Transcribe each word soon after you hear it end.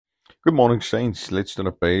Good morning, Saints. Let's turn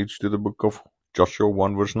a page to the book of Joshua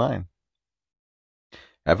 1, verse 9.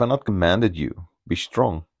 Have I not commanded you? Be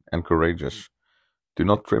strong and courageous. Do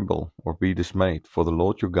not tremble or be dismayed, for the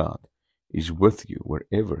Lord your God is with you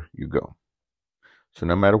wherever you go. So,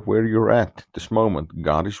 no matter where you're at this moment,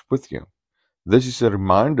 God is with you. This is a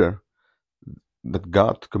reminder that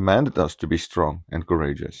God commanded us to be strong and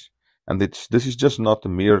courageous. And this is just not a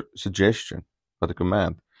mere suggestion, but a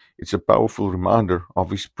command. It's a powerful reminder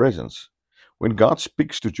of His presence. When God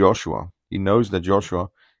speaks to Joshua, He knows that Joshua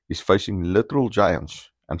is facing literal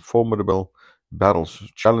giants and formidable battles,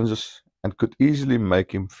 challenges, and could easily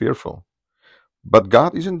make him fearful. But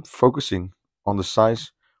God isn't focusing on the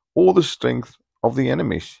size or the strength of the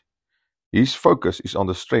enemies. His focus is on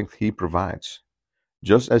the strength He provides.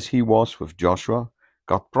 Just as He was with Joshua,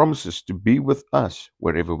 God promises to be with us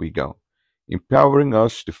wherever we go, empowering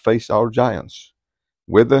us to face our giants,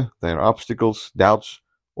 whether they are obstacles, doubts,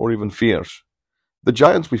 or even fears. The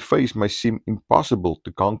giants we face may seem impossible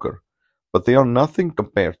to conquer, but they are nothing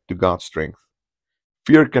compared to God's strength.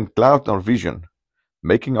 Fear can cloud our vision,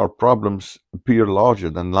 making our problems appear larger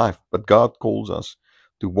than life, but God calls us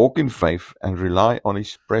to walk in faith and rely on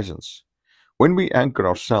His presence. When we anchor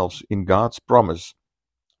ourselves in God's promise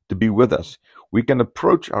to be with us, we can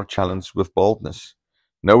approach our challenge with boldness,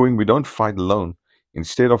 knowing we don't fight alone.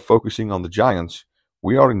 Instead of focusing on the giants,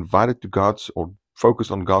 we are invited to God's or focus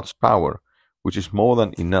on God's power, which is more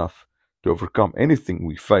than enough to overcome anything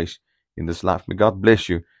we face in this life. May God bless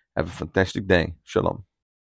you. Have a fantastic day. Shalom.